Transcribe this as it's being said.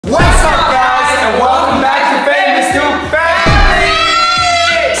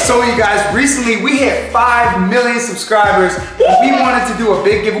So you guys, recently we hit 5 million subscribers. We wanted to do a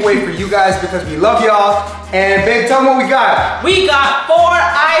big giveaway for you guys because we love y'all. And babe, tell them what we got. We got 4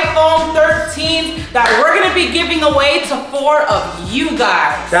 iPhone 13s that we're gonna be giving away to 4 of you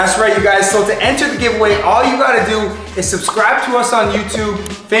guys. That's right, you guys. So to enter the giveaway, all you gotta do is subscribe to us on YouTube,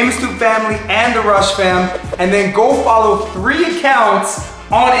 FamousTubeFamily and the Rush Fam, and then go follow 3 accounts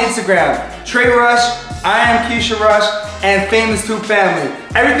on Instagram: Trey Rush, I am Keshia Rush, and FamousTubeFamily.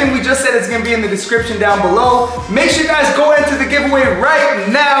 Everything we just said is gonna be in the description down below. Make sure you guys go into the giveaway right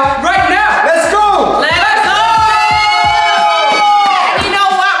now. Right now! Let's go! Let's go! And you know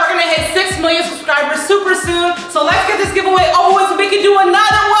what? We're gonna hit 6 million subscribers super soon. So let's get this giveaway over with so we can do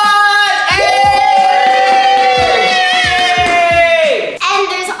another one! Hey! And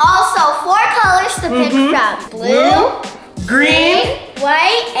there's also 4 colors to pick from: blue, green,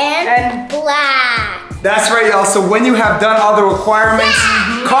 white, and black. That's right, y'all. So when you have done all the requirements,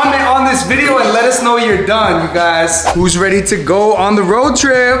 comment on this video and let us know you're done, you guys. Who's ready to go on the road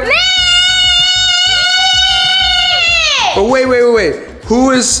trip? Me! But wait. Who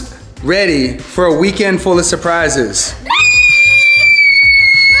is ready for a weekend full of surprises?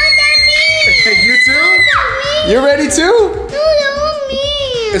 You too? You're ready too?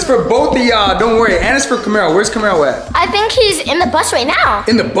 It's for both of y'all, don't worry. And it's for Kameiro. Where's Kameiro at? I think he's in the bus right now.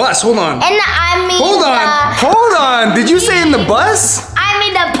 In the bus, hold on. And I mean Hold on. Did you say in the bus? I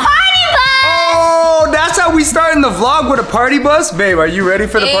mean the party bus! Oh, that's how we starting the vlog, with a party bus? Babe, are you ready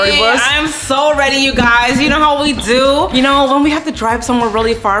for the party bus? I'm so ready, you guys. You know how we do? You know, when we have to drive somewhere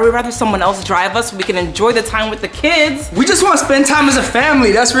really far, we'd rather someone else drive us so we can enjoy the time with the kids. We just want to spend time as a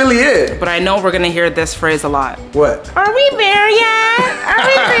family, that's really it. But I know we're gonna hear this phrase a lot. What? Are we there yet? Are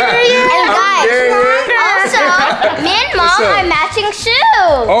we there yet? And guys, also, me and Mom are matching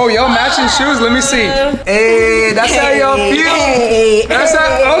shoes. Oh, y'all matching shoes? Let me see. Hey, that's how y'all feel. That's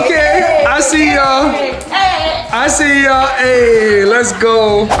how, okay. I see y'all. I see y'all. Hey, let's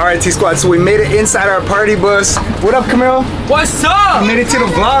go. All right, T-Squad, so we made it inside our party bus. What up, Kameiro? What's up? We made it to the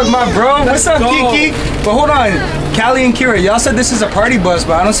vlog, my bro. What's up, Kiki? But hold on, Cali and Kirah, y'all said this is a party bus,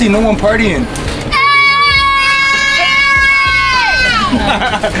 but I don't see no one partying.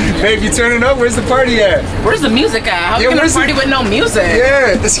 Babe, you turning up? Where's the party at? Where's the music at? How are we gonna party with no music?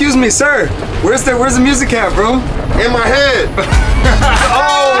 Yeah, excuse me, sir. Where's the music at, bro? In my head.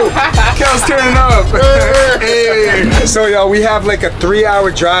 Oh, Kel's turning up. Hey. So y'all, we have like a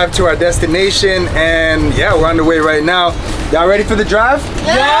 3-hour drive to our destination, and yeah, we're on the way right now. Y'all ready for the drive?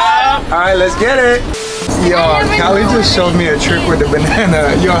 Yeah. All right, let's get it. Yo, Cali just showed me a trick with the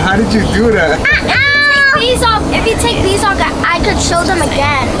banana. Yo, how did you do that? These off. If you take these off, I could show them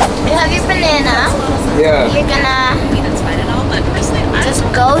again. You have your banana. Yeah. You're gonna just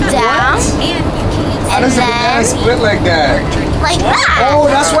go down. How does a banana split like that? Like that. Oh,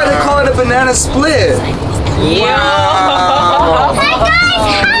 that's why they call it a banana split. Yeah. Wow. Hi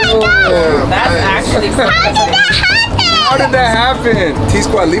guys. That's actually How did that happen?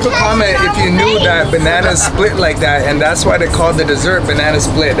 T-Squad, leave a comment if you knew that bananas split like that, and that's why they call the dessert banana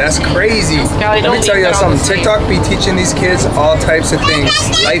split. That's crazy. Cali, Let me tell you something. TikTok be teaching these kids all types of things,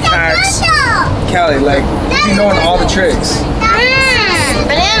 life hacks. Cali, like, you knowing all the tricks.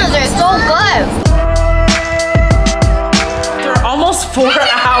 Bananas are so good. After almost 4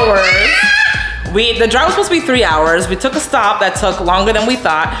 hours. The drive was supposed to be 3 hours. We took a stop that took longer than we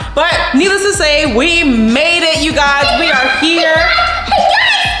thought. But needless to say, we made it, you guys. We are here.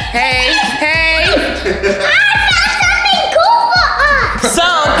 Hey. I found something cool for us. So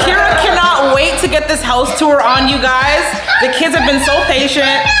Kirah cannot wait to get this house tour on, you guys. The kids have been so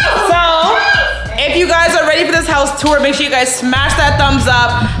patient. So if you guys are ready for this house tour, make sure you guys smash that thumbs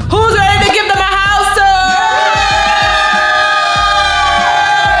up. Who's ready to give them a house tour?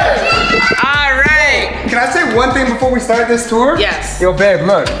 Can I say one thing before we start this tour? Yes. Yo, babe,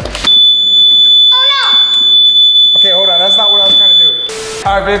 look. Oh no. Okay, hold on. That's not what I was trying to do.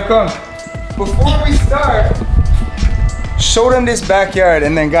 All right, babe, come. Before we start, show them this backyard,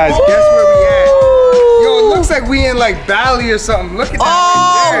 and then, guys, guess where we at? Yo, it looks like we in like Bali or something. Look at that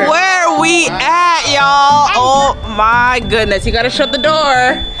right there. Where we at, y'all? Oh my goodness. You gotta shut the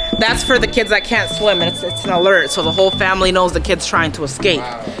door. That's for the kids that can't swim, and it's an alert, so the whole family knows the kid's trying to escape.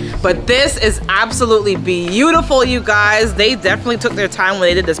 Wow. But this is absolutely beautiful, you guys. They definitely took their time when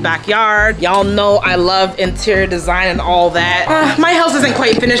they did this backyard. Y'all know I love interior design and all that. My house isn't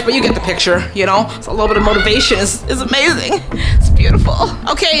quite finished, but you get the picture, you know? So a little bit of motivation is amazing. It's beautiful.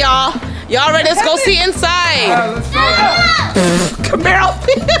 Okay, y'all. Y'all ready? Let's go see inside. Let's go. Kameiro.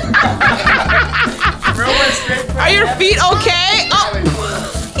 Are your feet okay? Oh.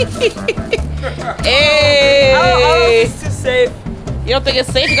 Hey. It's too safe. You don't think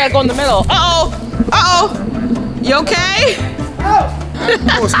it's safe? You gotta go in the middle. Uh-oh. Uh-oh. You okay?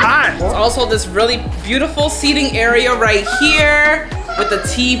 It was hot. There's also this really beautiful seating area right here with the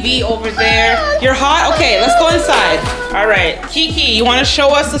TV over there. You're hot? Okay, let's go inside. All right, Kiki, you want to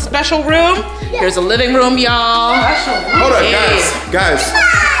show us the special room? Here's a living room, y'all. Hold on, guys.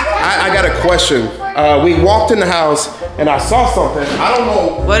 I got a question. We walked in the house and I saw something. I don't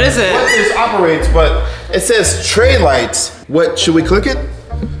know What is it? what this operates, but it says tray lights. What, should we click it?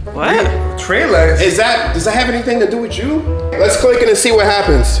 What? Tray lights. Does that have anything to do with you? Let's click it and see what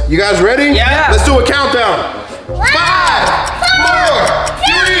happens. You guys ready? Yeah. Let's do a countdown. 5, 4,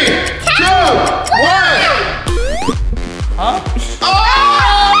 3, 2, 1. Huh? Oh!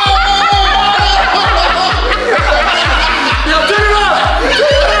 Yo, turn it off.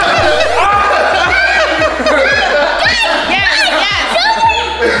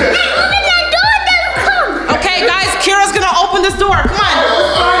 Okay, guys, Kirah's gonna open this door. Come on.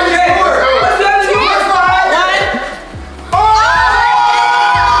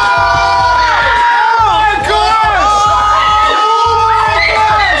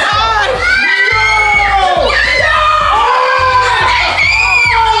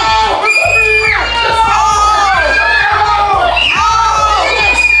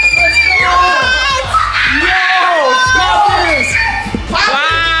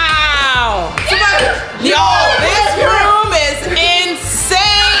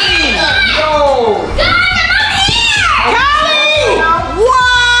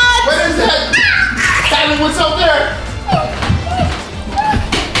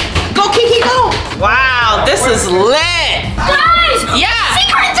 This is lit! Guys! Yeah!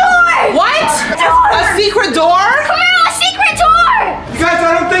 Secret door! What? Door. A secret door? Kameiro, a secret door! You guys,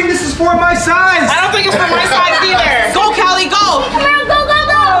 I don't think this is for my size. I don't think it's for my size either. Go, Cali, go! Kameiro, go, go,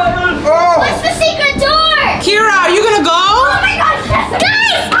 go! Oh. What's the secret door? Kirah, are you gonna go? Oh my gosh!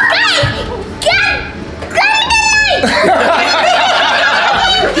 Guys! Get the light!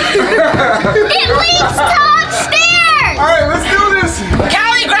 It leads to upstairs! All right, let's do this.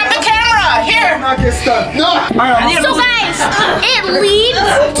 Cali, grab the camera! Here! Not get stuck. No! All right, So guys, it leads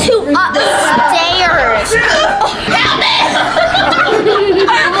to upstairs. Help me!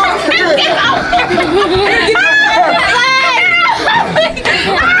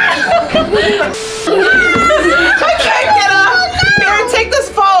 I can't get up! Here, take this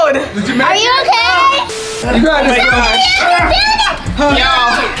phone! Did you make Are you okay? You got this. Yo,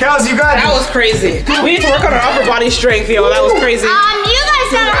 Kels, you got that this. was crazy. We need to work on our upper body strength, yo. That was crazy. You guys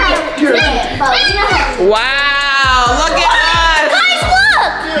gotta have it, but we know how to. Wow, look at us! Guys,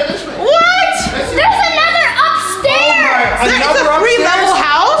 look! What? There's another upstairs! It's a Another three-level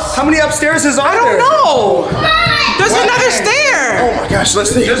house? How many upstairs is on I don't there? know. There's What? another stair. Oh my gosh, let's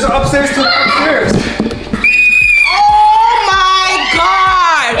see. There's an upstairs to upstairs. Oh my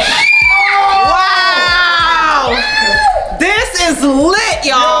gosh! Wow! This is lit,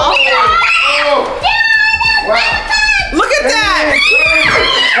 y'all. Look at that!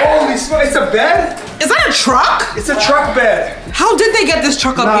 Holy smokes, it's a bed? Is that a truck? It's a truck bed. How did they get this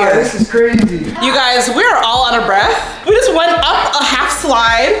truck up Nah, here? this is crazy. You guys, we're all out of breath. We just went up a half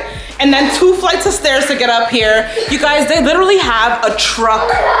slide and then 2 flights of stairs to get up here. You guys, they literally have a truck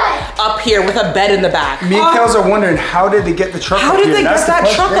up here with a bed in the back. Me and Kels are wondering, how did they get the truck How up did here? they That's get the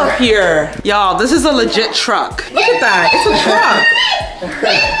that truck question. up here? Y'all, this is a legit truck. Look at that, it's a truck.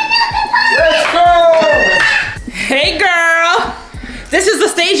 Let's go! Hey girl, this is the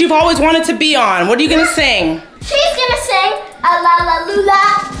stage you've always wanted to be on. What are you gonna sing? She's gonna sing a la la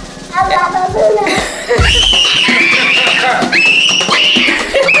lula, a la la lula.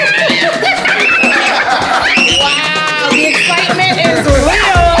 Wow, the excitement is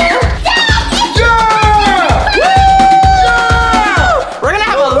real. We're gonna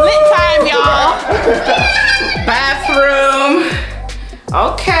have a lit time, y'all. Bathroom.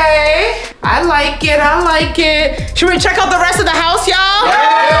 Okay. I like it, I like it. Should we check out the rest of the house, y'all?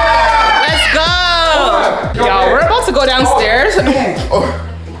 Yeah. Let's go. Y'all, we're about to go downstairs.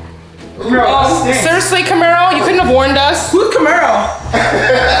 Seriously, Kameiro, you couldn't have warned us. Who's Kameiro?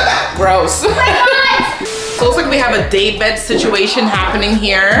 Gross. So it looks like we have a day bed situation happening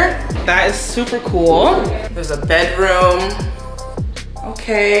here. That is super cool. There's a bedroom.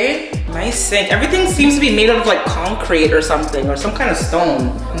 Okay, nice sink. Everything seems to be made out of like concrete or something, or some kind of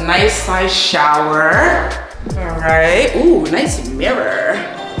stone. Nice size shower. All right, ooh, nice mirror.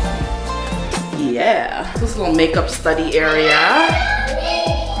 Yeah, this little makeup study area.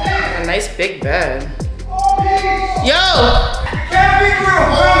 A nice big bed. Yo! Camping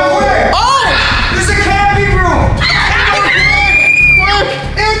room! Where? Oh! There's a camping room!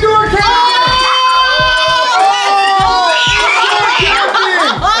 Indoor camping room! Oh!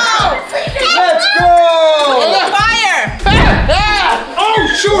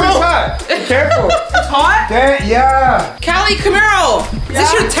 Yeah. Cali, Kameiro, is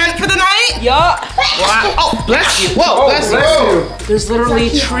this your tent for the night? Yeah. Wow. Oh, bless you. Whoa, bless you. you. There's literally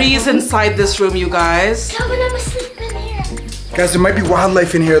trees inside this room, you guys. Calvin, I'm asleep in here. Guys, there might be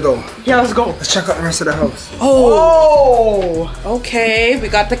wildlife in here though. Yeah, let's go. Let's check out the rest of the house. Oh. Okay, we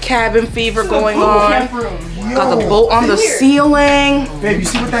got the cabin fever going on. Camp room. Got the boat on the ceiling. Babe, you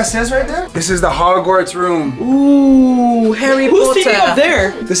see what that says right there? This is the Hogwarts room. Ooh, Harry Who's Potter. sitting up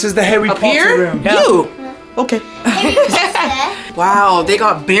there? This is the Harry Up Potter here? room. You. Okay. Wow, they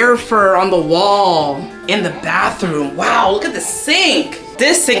got bear fur on the wall in the bathroom. Wow, look at the sink.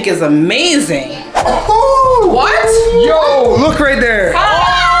 This sink is amazing. Oh, What? yo, look right there.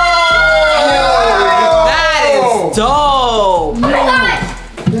 That is dope. Oh my god!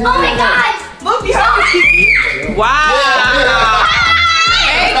 Oh my god! Look behind you, Kiki. Wow.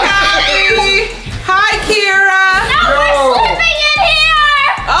 Hey, Cali. Hi, Kirah. We're sleeping in here!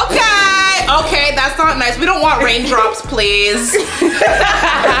 Okay, that's not nice. We don't want raindrops, please.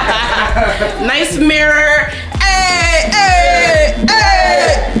 Nice mirror. Hey, hey,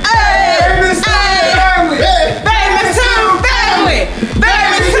 hey, hey. FamousTubeFamily. FamousTubeFamily.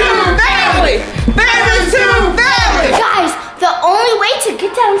 FamousTubeFamily. FamousTubeFamily. Guys, the only way to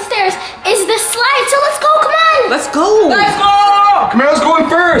get downstairs is the slide, so let's go, come on! Let's go. Let's go. Kameiro's going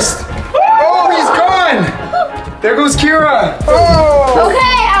first. Oh, he's gone. There goes Kirah. Oh.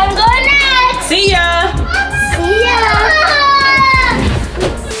 Okay, I'm going next! See ya. See ya!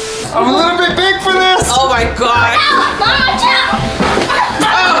 I'm a little bit big for this. Oh my God. Mama,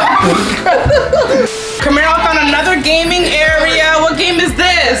 Kameiro found another gaming area. What game is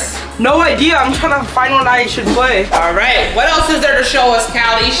this? No idea. I'm trying to find what I should play. All right. What else is there to show us,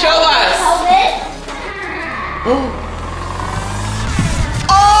 Cali? Show us.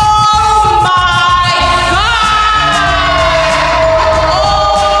 Oh my God!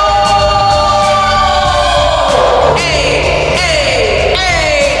 Hey, hey,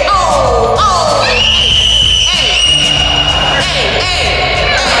 hey, oh, oh. Hey, hey, hey.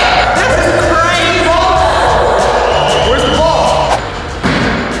 This is crazy. Where's the ball?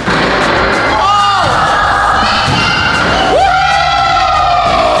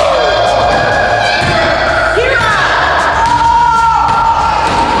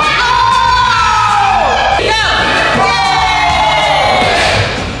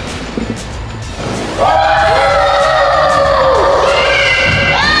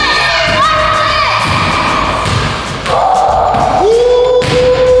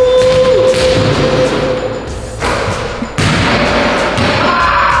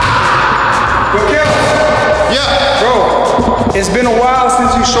 It's been a while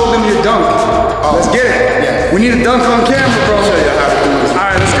since you showed them your dunk. Let's get it. Yeah. We need a dunk on camera, bro. I'll show you how to do this. All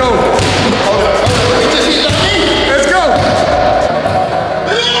right, let's go. Hold up. We just hit that thing. Let's go.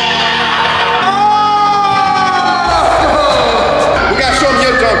 We gotta show them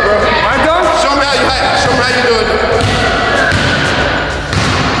your dunk, bro. My dunk? Show them how you do it.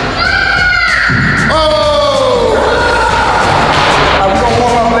 Oh! We gonna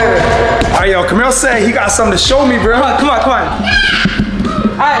warm up later. All right, yo, Kameiro said he got something to show me, bro. Come on.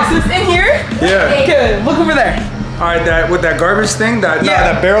 Alright, so it's in here? Yeah. Okay, look over there. All right, with that garbage thing, that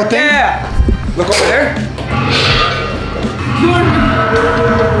barrel thing. Yeah. Look over there.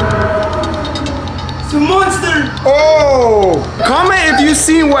 It's a monster. Oh! Comment if you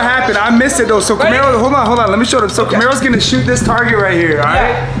seen what happened. I missed it though. So Kameiro, hold on. Let me show them. So Kameiro's gonna shoot this target right here. All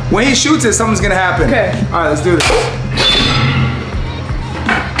right. Yeah. When he shoots it, something's gonna happen. Okay. All right, let's do this.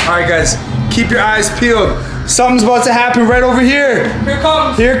 All right, guys, keep your eyes peeled. Something's about to happen right over here. Here it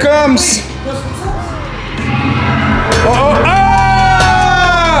comes. Here it comes.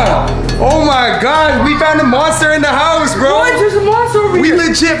 Oh my God, we found a monster in the house, bro. What? There's a monster over We here.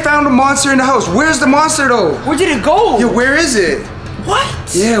 legit found a monster in the house. Where's the monster though? Where did it go? Yeah, where is it? What?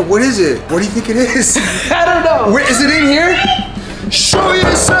 Yeah, what is it? What do you think it is? I don't know. Where is it in here? Show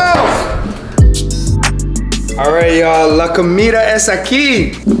yourself. All right, y'all. La comida es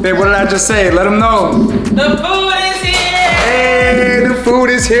aquí. Babe, what did I just say? Let them know. The food is here. Hey, the food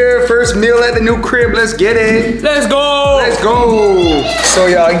is here. First meal at the new crib. Let's get it. Let's go. Let's go. So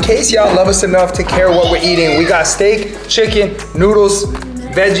y'all, in case y'all love us enough to care what we're eating, we got steak, chicken, noodles,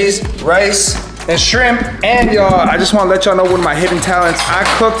 veggies, rice, and shrimp. And y'all, I just want to let y'all know one of my hidden talents. I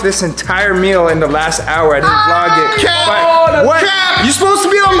cooked this entire meal in the last hour. I didn't vlog it. But what? You're supposed to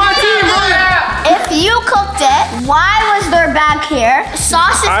be on my team, right? If you cooked it, why was there bag here?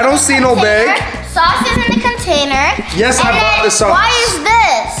 Sauce is I don't see no bag. Sauce is in the container. Yes, I And bought then the sauce. Why is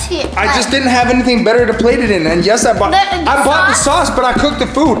this here? I just didn't have anything better to plate it in. And yes, I bought the sauce, but I cooked the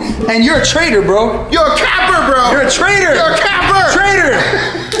food. And you're a traitor, bro. You're a capper, bro. You're a traitor. You're a capper. Traitor.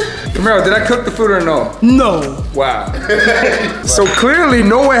 Kameiro, did I cook the food or no? No. Wow. So clearly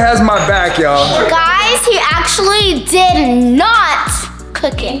no one has my back, y'all. Guys, he actually did not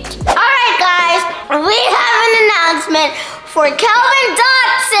cook it. All right, guys, we have an announcement for Kelvin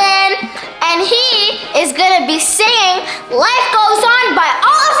Dotson, and he is gonna be singing "Life Goes On" by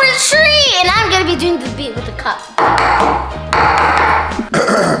Oliver Tree, and I'm gonna be doing the beat with the cup.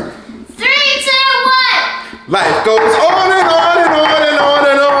 3, 2, 1. Life goes on and on and on and on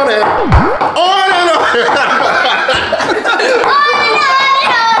and on and on and on.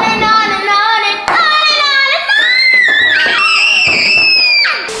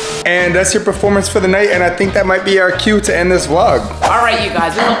 And that's your performance for the night, and I think that might be our cue to end this vlog. All right, you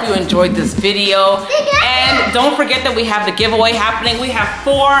guys, we hope you enjoyed this video. And don't forget that we have the giveaway happening. We have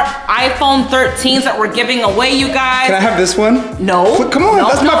 4 iPhone 13s that we're giving away, you guys. Can I have this one? No. Come on,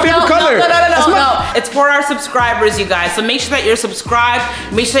 that's my favorite color. No. It's for our subscribers, you guys. So make sure that you're subscribed.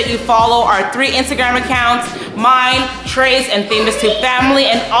 Make sure that you follow our 3 Instagram accounts, mine, Trey's, and FamousTubeFamily.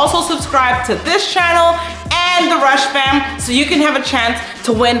 And also subscribe to this channel and the Rush Fam, so you can have a chance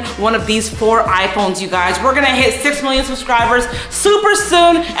to win one of these 4 iPhones, you guys. We're gonna hit 6 million subscribers super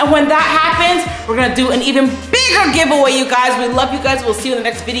soon, and when that happens, we're gonna do an even bigger giveaway, you guys. We love you guys. We'll see you in the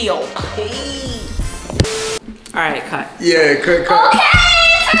next video. Okay. All right, cut. Yeah, cut. Okay,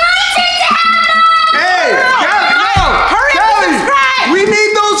 it's my turn to have Hey, Cali, no! Hurry up and subscribe! We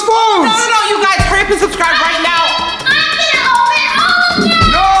need those phones! No, you guys, hurry up and subscribe right now. I'm gonna open all of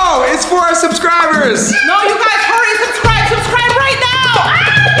them. No, it's for our subscribers! No, you